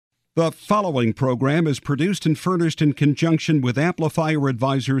The following program is produced and furnished in conjunction with Amplifier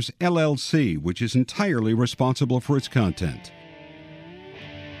Advisors, LLC, which is entirely responsible for its content.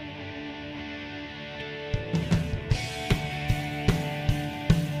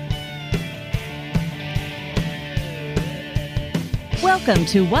 Welcome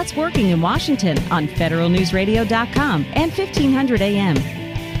to What's Working in Washington on federalnewsradio.com and 1500 AM.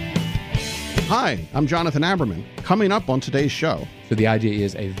 Hi, I'm Jonathan Aberman. Coming up on today's show. So the idea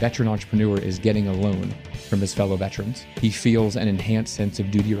is a veteran entrepreneur is getting a loan from his fellow veterans. He feels an enhanced sense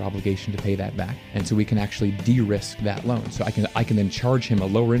of duty or obligation to pay that back. And so we can actually de-risk that loan. So I can then charge him a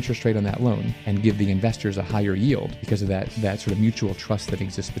lower interest rate on that loan and give the investors a higher yield because of that sort of mutual trust that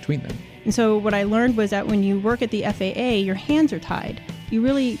exists between them. And so what I learned was that when you work at the FAA, your hands are tied. You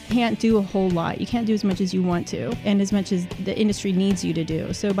really can't do a whole lot. You can't do as much as you want to and as much as the industry needs you to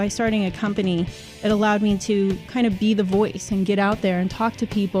do. So by starting a company, it allowed me to kind of be the voice and get out there and talk to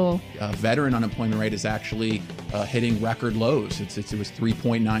people. Veteran unemployment rate is actually hitting record lows. It was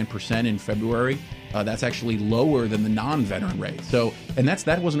 3.9% in February. That's actually lower than the non-veteran rate. And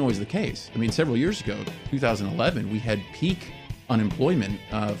that wasn't always the case. I mean, several years ago, 2011, we had peak unemployment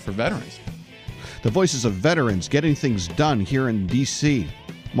for veterans. The voices of veterans getting things done here in D.C.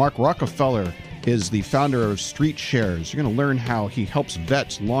 Mark Rockefeller is the founder of Street Shares. You're going to learn how he helps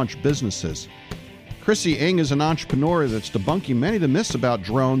vets launch businesses. Chrissie Engh is an entrepreneur that's debunking many of the myths about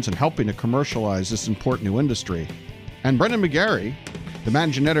drones and helping to commercialize this important new industry. And Brendan McGarry, the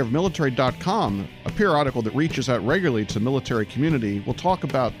managing editor of military.com, a periodical that reaches out regularly to the military community, will talk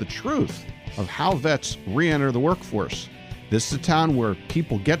about the truth of how vets re-enter the workforce. This is a town where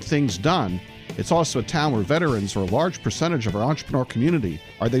people get things done. It's also a town where veterans are a large percentage of our entrepreneur community.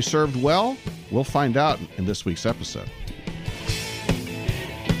 Are they served well? We'll find out in this week's episode.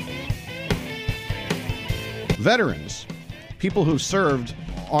 Veterans, people who've served,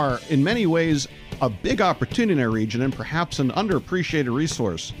 are in many ways a big opportunity in our region and perhaps an underappreciated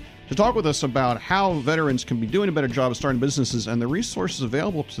resource. To talk with us about how veterans can be doing a better job of starting businesses and the resources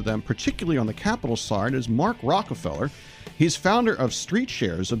available to them, particularly on the capital side, is Mark Rockefeller. He's founder of Street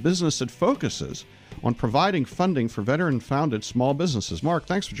Shares, a business that focuses on providing funding for veteran-founded small businesses. Mark,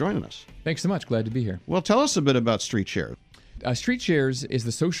 thanks for joining us. Thanks so much. Glad to be here. Well, tell us a bit about Street Shares. Street Shares is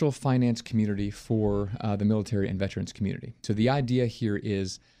the social finance community for the military and veterans community. So the idea here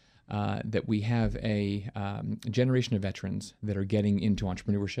is that we have a generation of veterans that are getting into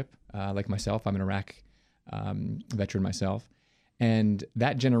entrepreneurship. Like myself, I'm an Iraq veteran myself. And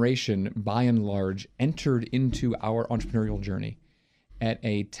that generation, by and large, entered into our entrepreneurial journey at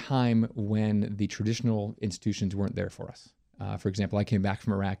a time when the traditional institutions weren't there for us. For example, I came back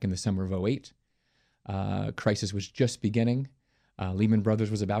from Iraq in the summer of 2008. Crisis was just beginning. Lehman Brothers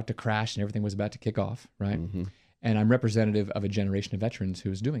was about to crash and everything was about to kick off, right? Mm-hmm. And I'm representative of a generation of veterans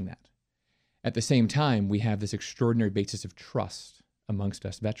who is doing that. At the same time, we have this extraordinary basis of trust amongst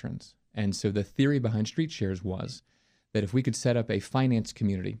us veterans. And so the theory behind Street Shares was that if we could set up a finance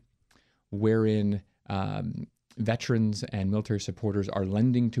community wherein veterans and military supporters are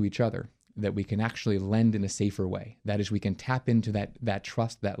lending to each other, that we can actually lend in a safer way. That is, we can tap into that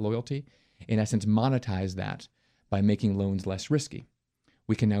trust, that loyalty, in essence, monetize that by making loans less risky.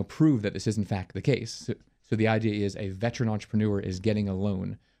 We can now prove that this is in fact the case. So the idea is a veteran entrepreneur is getting a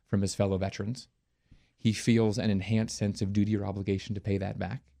loan from his fellow veterans. He feels an enhanced sense of duty or obligation to pay that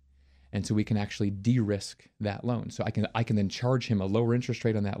back. And so we can actually de-risk that loan. So I can then charge him a lower interest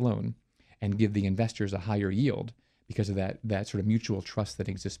rate on that loan and give the investors a higher yield because of that sort of mutual trust that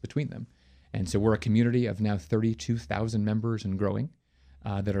exists between them. And so we're a community of now 32,000 members and growing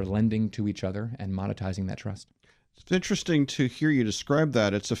that are lending to each other and monetizing that trust. It's interesting to hear you describe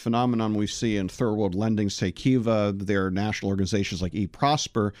that. It's a phenomenon we see in third world lending, say Kiva, there are national organizations like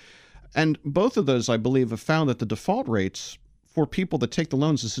eProsper. And both of those, I believe, have found that the default rates for people that take the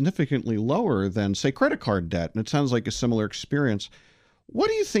loans is significantly lower than, say, credit card debt. And it sounds like a similar experience. What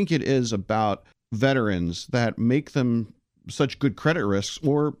do you think it is about veterans that make them such good credit risks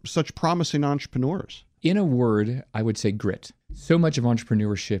or such promising entrepreneurs? In a word, I would say grit. So much of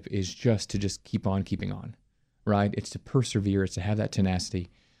entrepreneurship is just to keep on keeping on, right? It's to persevere. It's to have that tenacity.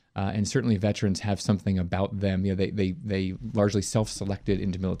 And certainly veterans have something about them. You know, they largely self-selected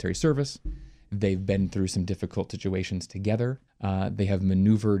into military service. They've been through some difficult situations together. They have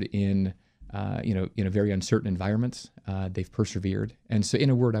maneuvered in very uncertain environments. They've persevered. And so in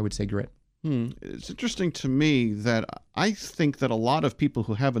a word, I would say grit. It's interesting to me that I think that a lot of people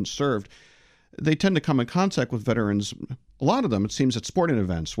who haven't served, they tend to come in contact with veterans. A lot of them, it seems, at sporting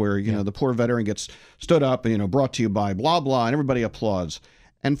events where, the poor veteran gets stood up and, brought to you by blah, blah, and everybody applauds.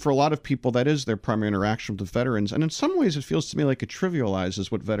 And for a lot of people, that is their primary interaction with the veterans. And in some ways, it feels to me like it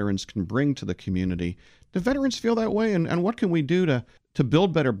trivializes what veterans can bring to the community. Do veterans feel that way? And what can we do to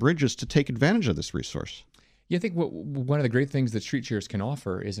build better bridges to take advantage of this resource? Yeah, I think one of the great things that Street Shares can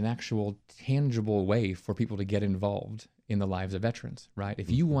offer is an actual tangible way for people to get involved in the lives of veterans, right? If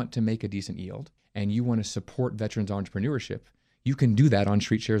you want to make a decent yield and you want to support veterans entrepreneurship, you can do that on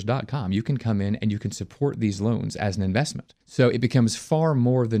streetshares.com. You can come in and you can support these loans as an investment. So it becomes far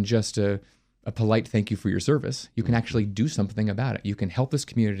more than just a polite thank you for your service. You can actually do something about it. You can help this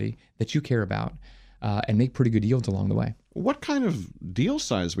community that you care about and make pretty good yields along the way. What kind of deal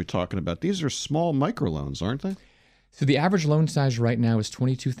size are we talking about? These are small microloans, aren't they? So the average loan size right now is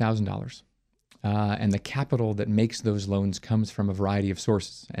 $22,000. And the capital that makes those loans comes from a variety of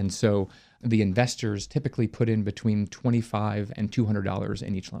sources. And so the investors typically put in between $25 and $200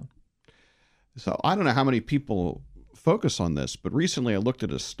 in each loan. So I don't know how many people focus on this, but recently I looked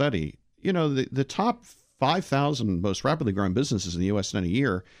at a study. You know, the top 5,000 most rapidly growing businesses in the U.S. in a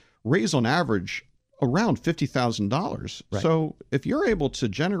year raise on average around $50,000. Right. So if you're able to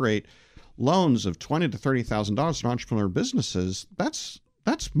generate loans of $20,000 to $30,000 in entrepreneur businesses, that's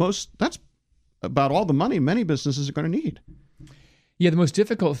about all the money many businesses are going to need. Yeah, the most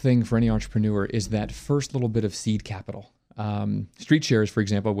difficult thing for any entrepreneur is that first little bit of seed capital. Street Shares, for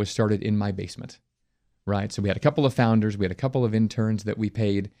example, was started in my basement, right? So we had a couple of founders, we had a couple of interns that we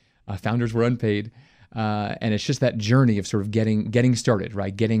paid. Founders were unpaid. And it's just that journey of sort of getting started,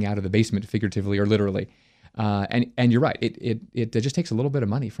 right? Getting out of the basement, figuratively or literally. And you're right, it just takes a little bit of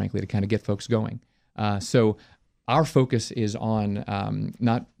money, frankly, to kind of get folks going. So our focus is on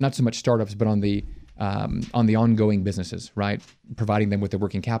not so much startups, but on the ongoing businesses, right? Providing them with their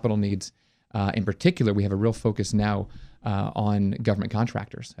working capital needs. In particular, we have a real focus now on government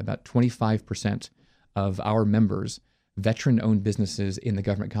contractors. About 25% of our members, veteran-owned businesses in the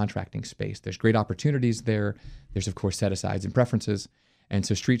government contracting space. There's great opportunities there. There's, of course, set-asides and preferences. And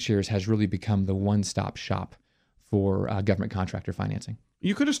so Street Shares has really become the one-stop shop for government contractor financing.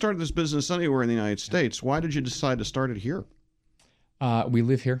 You could have started this business anywhere in the United States. Why did you decide to start it here? We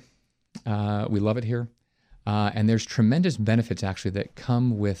live here. We love it here. And there's tremendous benefits, actually, that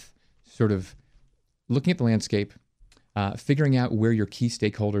come with sort of looking at the landscape, figuring out where your key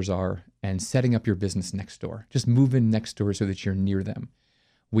stakeholders are, and setting up your business next door. Just move in next door so that you're near them.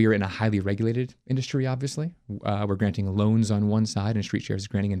 We are in a highly regulated industry, obviously. We're granting loans on one side, and Street Shares is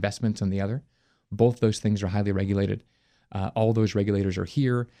granting investments on the other. Both those things are highly regulated. All those regulators are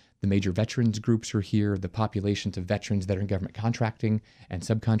here. The major veterans groups are here. The populations of veterans that are in government contracting and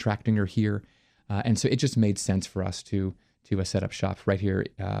subcontracting are here. And so it just made sense for us to set up shop right here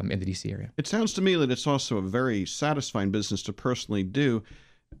in the D.C. area. It sounds to me that it's also a very satisfying business to personally do.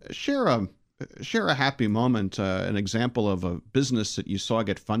 Share a happy moment, an example of a business that you saw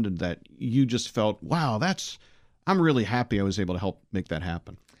get funded that you just felt, wow, I'm really happy I was able to help make that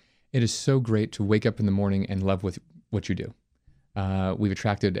happen. It is so great to wake up in the morning and love what you do. We've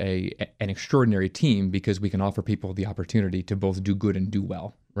attracted an extraordinary team because we can offer people the opportunity to both do good and do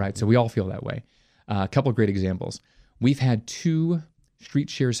well, right? So we all feel that way. A couple of great examples. We've had 2 Street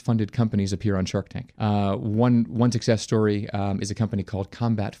Shares funded companies appear on Shark Tank. One success story is a company called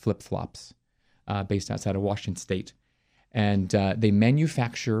Combat Flip Flops, based outside of Washington State. And they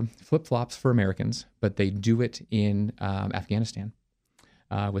manufacture flip-flops for Americans, but they do it in Afghanistan.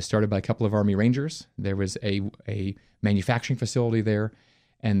 It was started by a couple of Army Rangers. There was a manufacturing facility there,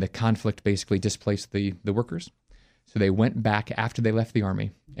 and the conflict basically displaced the workers. So they went back after they left the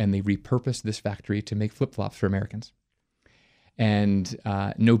Army, and they repurposed this factory to make flip-flops for Americans. And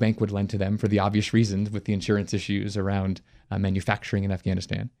no bank would lend to them for the obvious reasons with the insurance issues around manufacturing in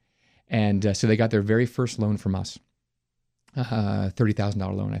Afghanistan. And so they got their very first loan from us,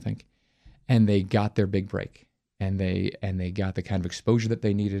 $30,000 loan, I think. And they got their big break. And they got the kind of exposure that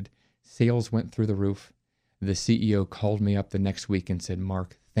they needed. Sales went through the roof. The CEO called me up the next week and said,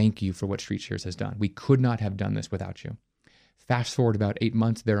 Mark, thank you for what Street Shares has done. We could not have done this without you. Fast forward about 8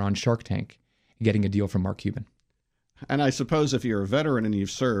 months, they're on Shark Tank getting a deal from Mark Cuban. And I suppose if you're a veteran and you've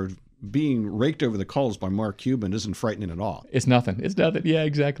served, being raked over the coals by Mark Cuban isn't frightening at all. It's nothing. Yeah,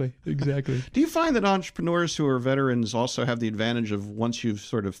 exactly. Do you find that entrepreneurs who are veterans also have the advantage of once you've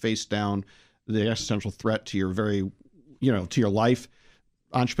sort of faced down the existential threat to your to your life,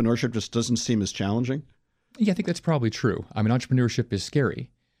 entrepreneurship just doesn't seem as challenging? Yeah, I think that's probably true. I mean, entrepreneurship is scary,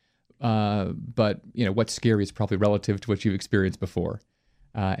 but what's scary is probably relative to what you've experienced before.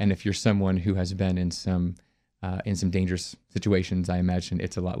 And if you're someone who has been in some dangerous situations, I imagine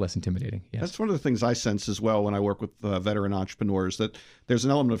it's a lot less intimidating. Yes. That's one of the things I sense as well when I work with veteran entrepreneurs, that there's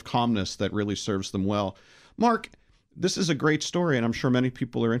an element of calmness that really serves them well. Mark, This is a great story, and I'm sure many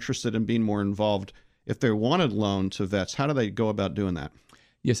people are interested in being more involved. If they wanted loan to vets, how do they go about doing that?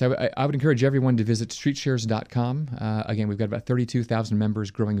 Yes, I would encourage everyone to visit streetshares.com. Again, we've got about 32,000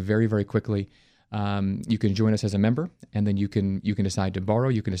 members, growing very, very quickly. You can join us as a member, and then you can decide to borrow,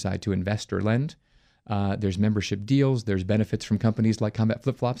 you can decide to invest or lend. There's membership deals, there's benefits from companies like Combat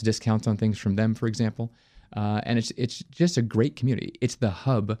Flip-Flops, discounts on things from them, for example. And it's just a great community. It's the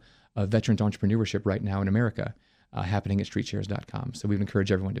hub of veterans entrepreneurship right now in America, happening at streetshares.com. So we would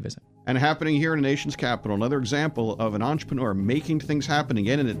encourage everyone to visit. And happening here in the nation's capital, another example of an entrepreneur making things happen and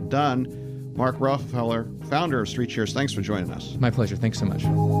getting it done. Mark Rockefeller, founder of StreetShares, thanks for joining us. My pleasure. Thanks so much.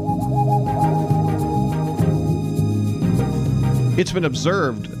 It's been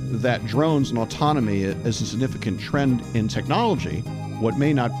observed that drones and autonomy is a significant trend in technology. What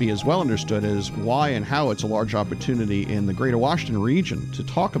may not be as well understood is why and how it's a large opportunity in the greater Washington region. To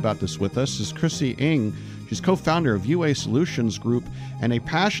talk about this with us is Chrissie Engh. She's co-founder of UA Solutions Group and a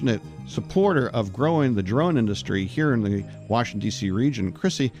passionate supporter of growing the drone industry here in the Washington, D.C. region.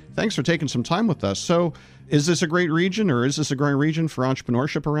 Chrissie, thanks for taking some time with us. So is this a great region, or is this a growing region for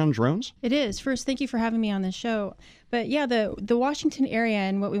entrepreneurship around drones? It is. First, thank you for having me on the show. But yeah, the Washington area,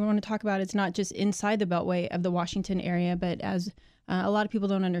 and what we want to talk about is not just inside the Beltway of the Washington area, but as a lot of people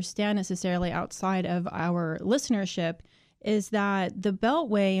don't understand necessarily outside of our listenership, is that the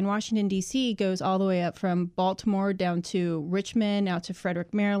Beltway in Washington, D.C. goes all the way up from Baltimore down to Richmond, out to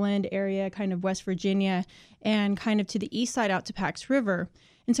Frederick, Maryland area, kind of West Virginia, and kind of to the east side out to Pax River.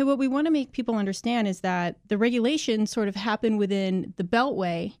 And so what we want to make people understand is that the regulations sort of happen within the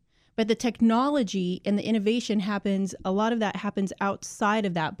Beltway, but the technology and the innovation a lot of that happens outside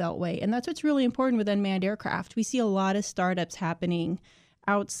of that Beltway. And that's what's really important with unmanned aircraft. We see a lot of startups happening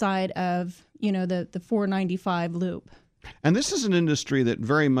outside of, the 495 loop. And this is an industry that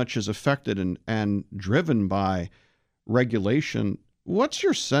very much is affected and driven by regulation. What's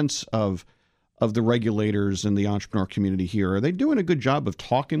your sense of the regulators and the entrepreneur community here? Are they doing a good job of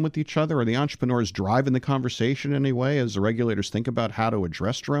talking with each other? Are the entrepreneurs driving the conversation in any way as the regulators think about how to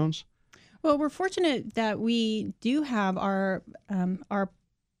address drones? Well, we're fortunate that we do have our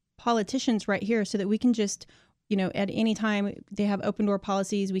politicians right here so that we can just at any time they have open door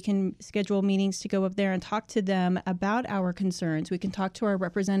policies. We can schedule meetings to go up there and talk to them about our concerns. We can talk to our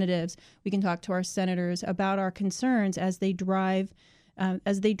representatives. We can talk to our senators about our concerns as they drive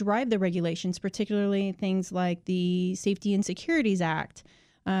the regulations, particularly things like the Safety and Securities Act,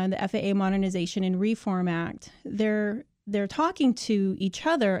 the FAA Modernization and Reform Act. They're talking to each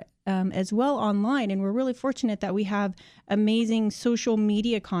other as well online, and we're really fortunate that we have amazing social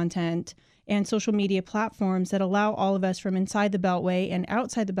media content and social media platforms that allow all of us from inside the Beltway and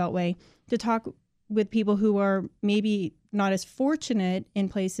outside the Beltway to talk with people who are maybe not as fortunate in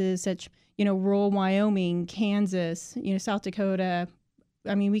places such, rural Wyoming, Kansas, South Dakota.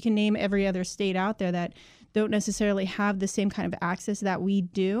 I mean, we can name every other state out there that don't necessarily have the same kind of access that we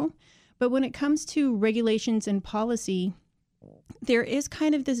do. But when it comes to regulations and policy, there is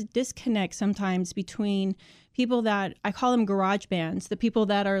kind of this disconnect sometimes between people that I call them garage bands, the people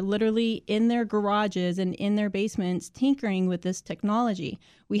that are literally in their garages and in their basements tinkering with this technology.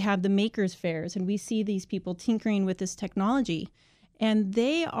 We have the makers fairs, and we see these people tinkering with this technology. And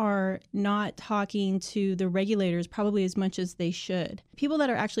they are not talking to the regulators probably as much as they should. People that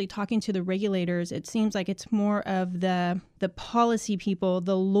are actually talking to the regulators, it seems like it's more of the policy people,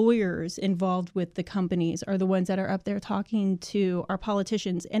 the lawyers involved with the companies are the ones that are up there talking to our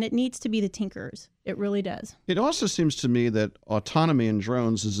politicians. And it needs to be the tinkers. It really does. It also seems to me that autonomy in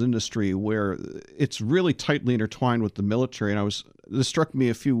drones is an industry where it's really tightly intertwined with the military. And this struck me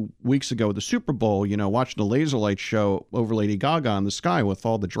a few weeks ago with the Super Bowl, watching the laser light show over Lady Gaga in the sky with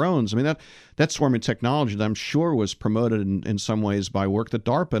all the drones. I mean, that swarming technology that I'm sure was promoted in some ways by work that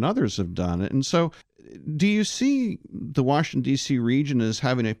DARPA and others have done. And so do you see the Washington, D.C. region as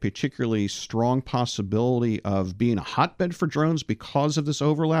having a particularly strong possibility of being a hotbed for drones because of this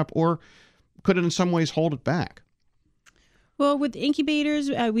overlap, or could it in some ways hold it back? Well, with incubators,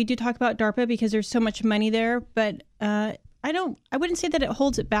 we do talk about DARPA because there's so much money there, but I wouldn't say that it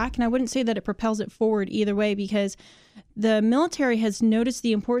holds it back, and I wouldn't say that it propels it forward either way, because the military has noticed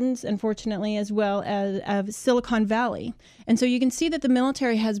the importance, unfortunately, as well as of Silicon Valley. And so you can see that the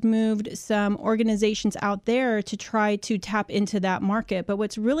military has moved some organizations out there to try to tap into that market. But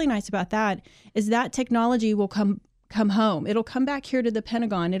what's really nice about that is that technology will come home. It'll come back here to the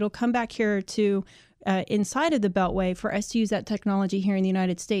Pentagon. It'll come back here to inside of the Beltway for us to use that technology here in the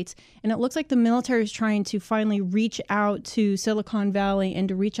United States. And it looks like the military is trying to finally reach out to Silicon Valley and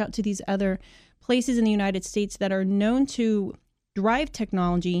to reach out to these other places in the United States that are known to drive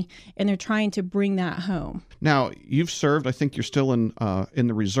technology, and they're trying to bring that home. Now, you've served, I think you're still in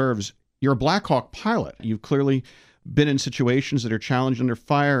the reserves. You're a Black Hawk pilot. You've clearly been in situations that are challenged under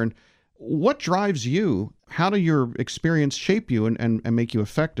fire. And what drives you? How do your experience shape you and make you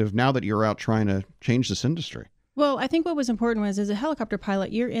effective now that you're out trying to change this industry? Well, I think what was important was, as a helicopter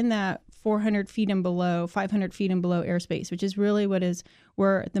pilot, you're in that 400 feet and below, 500 feet and below airspace, which is really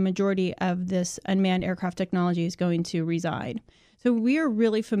where the majority of this unmanned aircraft technology is going to reside. So we are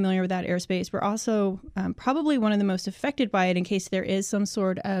really familiar with that airspace. We're also probably one of the most affected by it in case there is some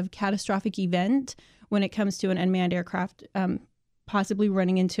sort of catastrophic event when it comes to an unmanned aircraft, possibly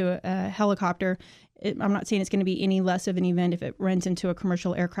running into a helicopter. I'm not saying it's going to be any less of an event if it runs into a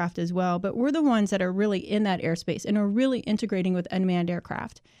commercial aircraft as well, but we're the ones that are really in that airspace and are really integrating with unmanned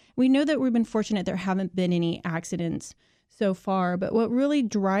aircraft. We know that we've been fortunate there haven't been any accidents so far, but what really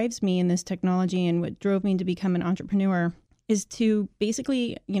drives me in this technology and what drove me to become an entrepreneur is to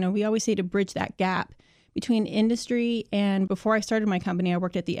basically, we always say to bridge that gap between industry. And before I started my company, I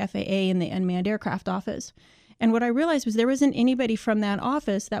worked at the FAA in the Unmanned Aircraft Office. And what I realized was there wasn't anybody from that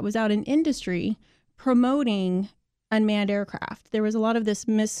office that was out in industry promoting unmanned aircraft. There was a lot of this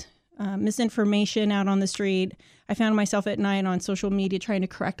misinformation out on the street. I found myself at night on social media trying to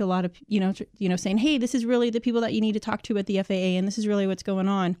correct a lot of, saying, hey, this is really the people that you need to talk to at the FAA, and this is really what's going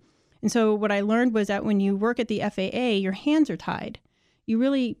on. And so what I learned was that when you work at the FAA, your hands are tied. You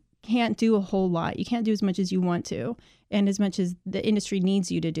really can't do a whole lot. You can't do as much as you want to and as much as the industry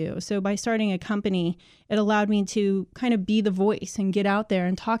needs you to do. So by starting a company, it allowed me to kind of be the voice and get out there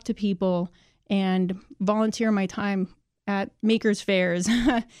and talk to people and volunteer my time at makers fairs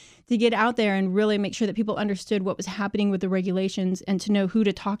to get out there and really make sure that people understood what was happening with the regulations and to know who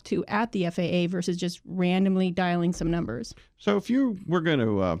to talk to at the FAA versus just randomly dialing some numbers. So if you were going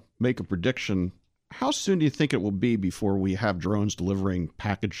to make a prediction, how soon do you think it will be before we have drones delivering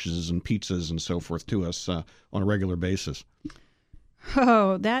packages and pizzas and so forth to us on a regular basis?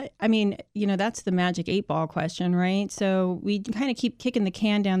 Oh, that's the magic 8-ball question, right? So we kind of keep kicking the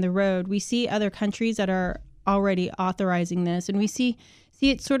can down the road. We see other countries that are already authorizing this, and we see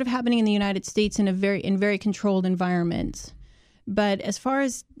it sort of happening in the United States in very controlled environments. But as far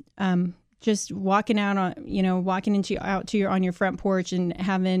as just walking out on, out to on your front porch and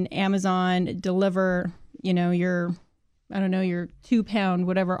having Amazon deliver, your 2-pound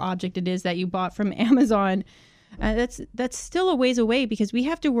whatever object it is that you bought from Amazon. That's still a ways away because we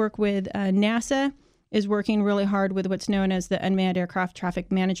have to work with NASA is working really hard with what's known as the Unmanned Aircraft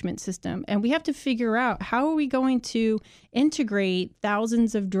Traffic Management System. And we have to figure out how are we going to integrate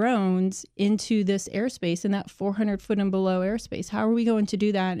thousands of drones into this airspace, in that 400 foot and below airspace. How are we going to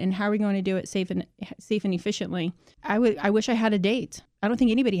do that? And how are we going to do it safe and efficiently? I wish I had a date. I don't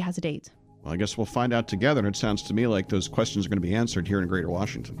think anybody has a date. Well, I guess we'll find out together, and it sounds to me like those questions are going to be answered here in Greater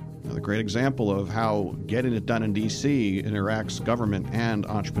Washington. Another great example of how getting it done in D.C. interacts government and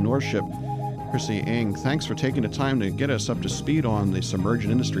entrepreneurship. Chrissie Engh, thanks for taking the time to get us up to speed on the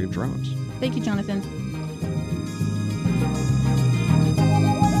submergent industry of drones. Thank you, Jonathan.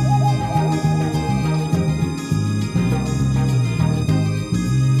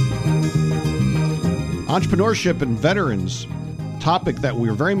 Entrepreneurship and veterans, topic that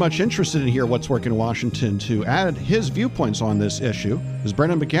we're very much interested in here, What's Working in Washington. To add his viewpoints on this issue is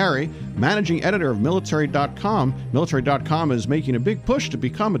Brendan McGarry, managing editor of Military.com. Military.com is making a big push to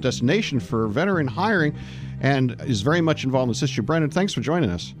become a destination for veteran hiring and is very much involved in this issue. Brendan, thanks for joining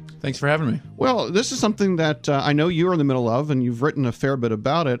us. Thanks for having me. Well, this is something that I know you're in the middle of, and you've written a fair bit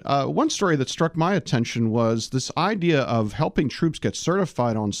about it. One story that struck my attention was this idea of helping troops get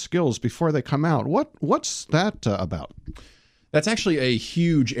certified on skills before they come out. What's that about? That's actually a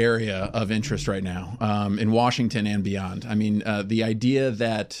huge area of interest right now in Washington and beyond. I mean, the idea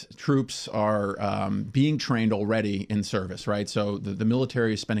that troops are being trained already in service, right? So the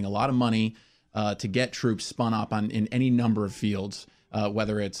military is spending a lot of money to get troops spun up in any number of fields,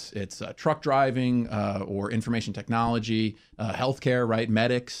 whether it's truck driving or information technology, healthcare, right?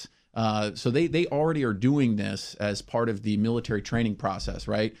 Medics. So they already are doing this as part of the military training process,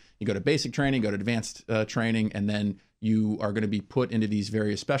 right? You go to basic training, go to advanced training, and then you are going to be put into these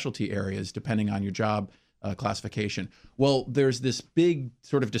various specialty areas depending on your job classification. Well, there's this big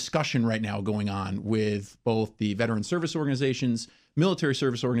sort of discussion right now going on with both the veteran service organizations, military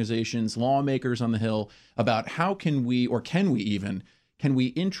service organizations, lawmakers on the Hill about how can we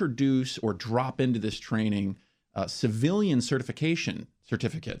introduce or drop into this training civilian certification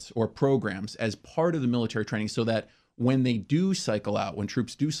certificates or programs as part of the military training so that when they do cycle out, when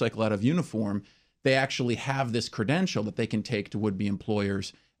troops do cycle out of uniform, they actually have this credential that they can take to would-be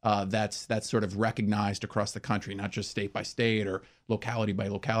employers that's sort of recognized across the country, not just state by state or locality by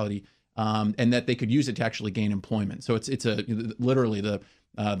locality, and that they could use it to actually gain employment. So it's literally the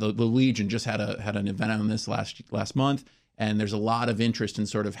Legion just had an event on this last month. And there's a lot of interest in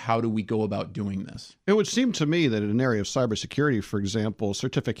sort of how do we go about doing this. It would seem to me that in an area of cybersecurity, for example,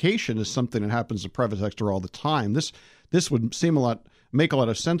 certification is something that happens in the private sector all the time. This would make a lot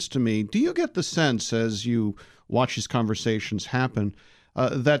of sense to me. Do you get the sense as you watch these conversations happen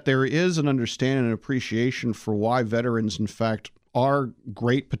that there is an understanding and appreciation for why veterans, in fact, are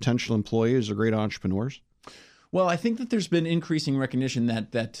great potential employees or great entrepreneurs? Well, I think that there's been increasing recognition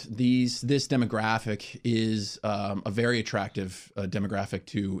that this demographic is a very attractive demographic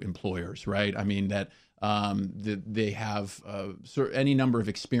to employers, right? I mean that they have any number of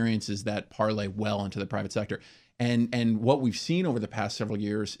experiences that parlay well into the private sector, and what we've seen over the past several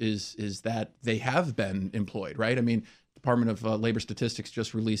years is that they have been employed, right? I mean, Department of Labor Statistics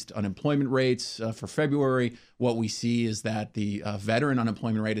just released unemployment rates for February. What we see is that the veteran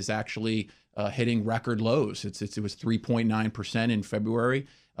unemployment rate is actually hitting record lows. It was 3.9% in February.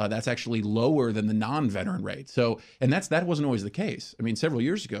 That's actually lower than the non-veteran rate. So, and that wasn't always the case. I mean, several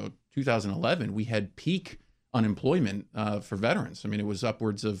years ago, 2011, we had peak unemployment for veterans. I mean, it was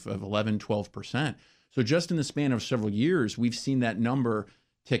upwards of 11, 12%. So just in the span of several years, we've seen that number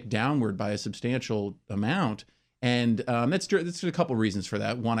tick downward by a substantial amount. And that's a couple of reasons for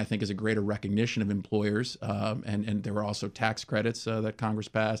that. One, I think, is a greater recognition of employers, and there were also tax credits that Congress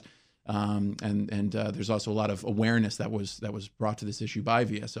passed, and there's also a lot of awareness that was brought to this issue by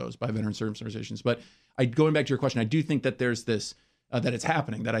VSOs, by veteran service organizations. But going back to your question, I do think that there's this that it's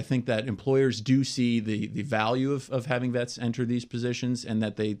happening. That I think that employers do see the value of having vets enter these positions, and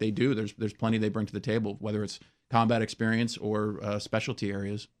that they do. There's plenty they bring to the table, whether it's combat experience or specialty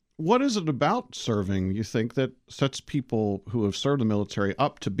areas. What is it about serving, you think, that sets people who have served the military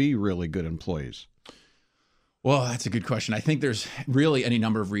up to be really good employees? Well, that's a good question. I think there's really any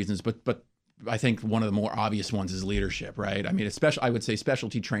number of reasons, but I think one of the more obvious ones is leadership, right? I mean, I would say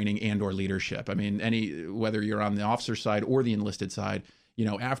specialty training and or leadership. I mean, whether you're on the officer side or the enlisted side,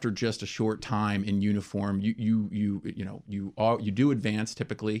 after just a short time in uniform, you do advance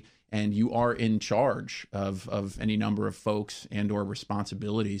typically, and you are in charge of any number of folks and or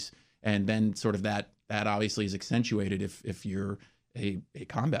responsibilities. And then sort of that obviously is accentuated if you're a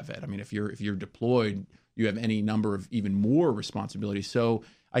combat vet. I mean, if you're deployed, you have any number of even more responsibilities. So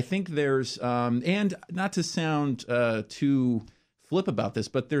I think there's, and not to sound too flip about this,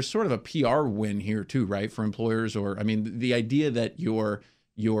 but there's sort of a PR win here too, right? For employers, the idea that you're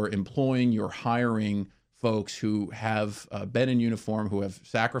employing, you're hiring folks who have been in uniform, who have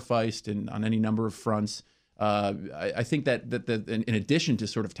sacrificed on any number of fronts. I think that in addition to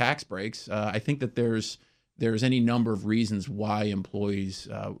sort of tax breaks, I think that there's any number of reasons why employers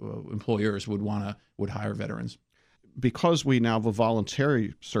would hire veterans. Because we now have a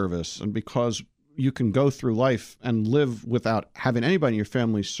voluntary service, and because you can go through life and live without having anybody in your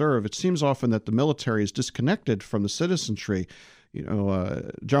family serve, it seems often that the military is disconnected from the citizenry.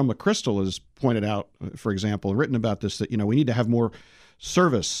 John McChrystal has pointed out, for example, written about this, that, we need to have more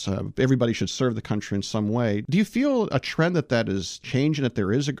service. Everybody should serve the country in some way. Do you feel a trend that is changing, that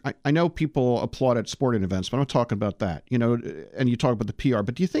there is? I know people applaud at sporting events, but I'm not talking about that, and you talk about the PR,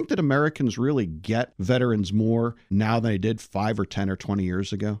 but do you think that Americans really get veterans more now than they did 5 or 10 or 20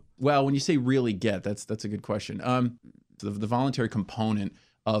 years ago? Well, when you say really get, that's a good question. The voluntary component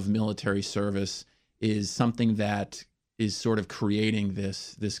of military service is something that is sort of creating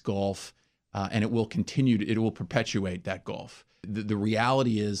this gulf, and it will perpetuate that gulf. The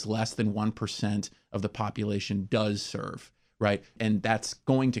reality is less than 1% of the population does serve, right? And that's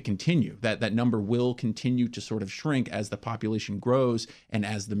going to continue. That number will continue to sort of shrink as the population grows and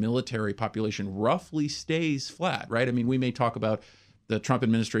as the military population roughly stays flat, right? I mean, we may talk about the Trump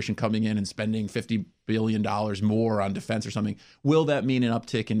administration coming in and spending $50 billion more on defense or something. Will that mean an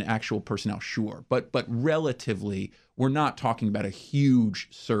uptick in actual personnel? Sure. But relatively, we're not talking about a huge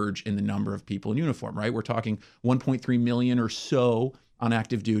surge in the number of people in uniform, right? We're talking 1.3 million or so on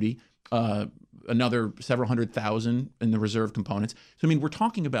active duty, another several 100,000 in the reserve components. So, we're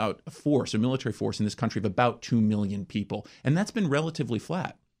talking about a military force in this country of about 2 million people. And that's been relatively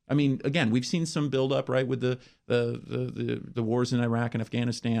flat. Again, we've seen some buildup, right, with the wars in Iraq and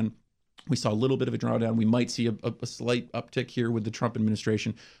Afghanistan. We saw a little bit of a drawdown. We might see a slight uptick here with the Trump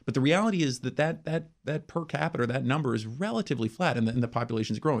administration. But the reality is that per capita, that number is relatively flat, and the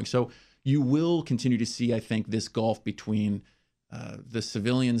population is growing. So you will continue to see, I think, this gulf between the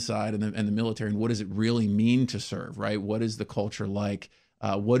civilian side and the military, and what does it really mean to serve, right? What is the culture like?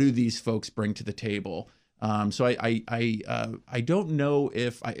 What do these folks bring to the table? So I don't know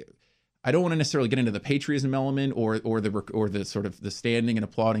if I don't want to necessarily get into the patriotism element or the sort of the standing and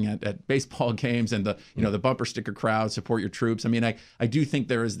applauding at baseball games and the bumper sticker crowd, support your troops. I mean, I do think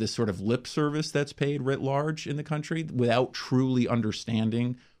there is this sort of lip service that's paid writ large in the country without truly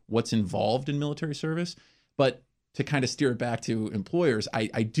understanding what's involved in military service. But to kind of steer it back to employers, I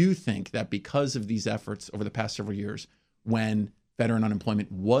do think that because of these efforts over the past several years, when veteran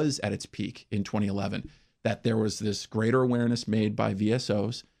unemployment was at its peak in 2011, that there was this greater awareness made by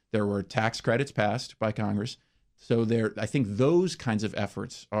VSOs. There were tax credits passed by Congress. So I think those kinds of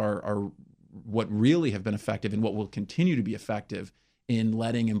efforts are what really have been effective and what will continue to be effective in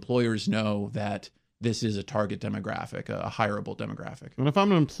letting employers know that this is a target demographic, a hireable demographic. And if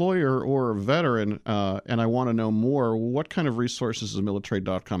I'm an employer or a veteran and I want to know more, what kind of resources does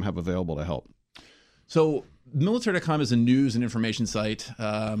military.com have available to help? So military.com is a news and information site.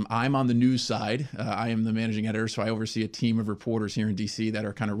 I'm on the news side. I am the managing editor, so I oversee a team of reporters here in D.C. that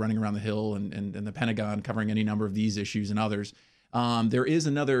are kind of running around the Hill and the Pentagon, covering any number of these issues and others. There is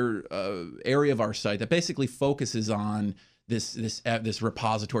another area of our site that basically focuses on this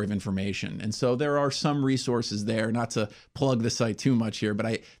repository of information. And so there are some resources there, not to plug the site too much here,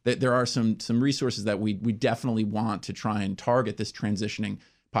 but there are some resources that we definitely want to try and target this transitioning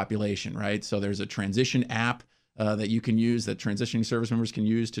population, right? So there's a transition app that you can use, that transitioning service members can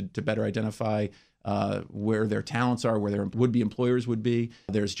use to better identify where their talents are, where their would-be employers would be.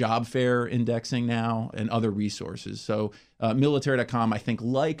 There's job fair indexing now and other resources. So military.com, I think,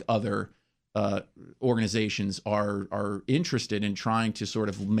 like other organizations, are interested in trying to sort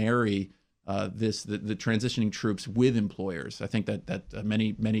of marry the transitioning troops with employers. I think that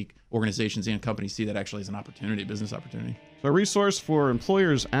many organizations and companies see that actually as an opportunity, a business opportunity. So a resource for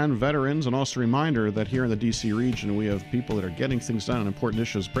employers and veterans, and also a reminder that here in the D.C. region, we have people that are getting things done on important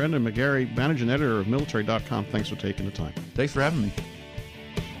issues. Brendan McGarry, managing editor of military.com, thanks for taking the time. Thanks for having me.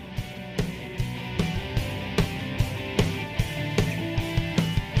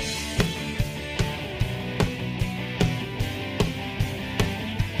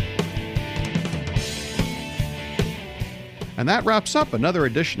 And that wraps up another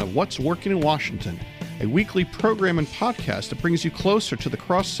edition of What's Working in Washington, a weekly program and podcast that brings you closer to the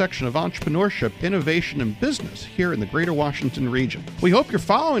cross-section of entrepreneurship, innovation, and business here in the greater Washington region. We hope you're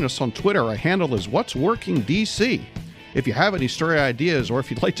following us on Twitter. Our handle is What's Working DC. If you have any story ideas or if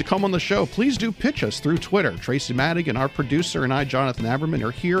you'd like to come on the show, please do pitch us through Twitter. Tracy Madigan, our producer, and I, Jonathan Aberman,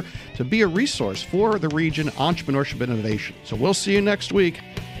 are here to be a resource for the region, entrepreneurship, and innovation. So we'll see you next week.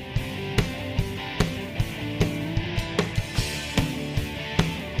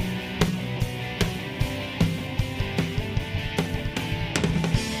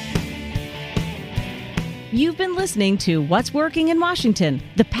 You've been listening to What's Working in Washington,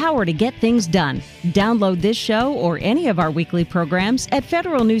 the power to get things done. Download this show or any of our weekly programs at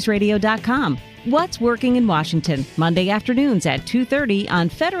federalnewsradio.com. What's Working in Washington, Monday afternoons at 2:30 on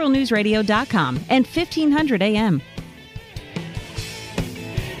federalnewsradio.com and 1500 AM.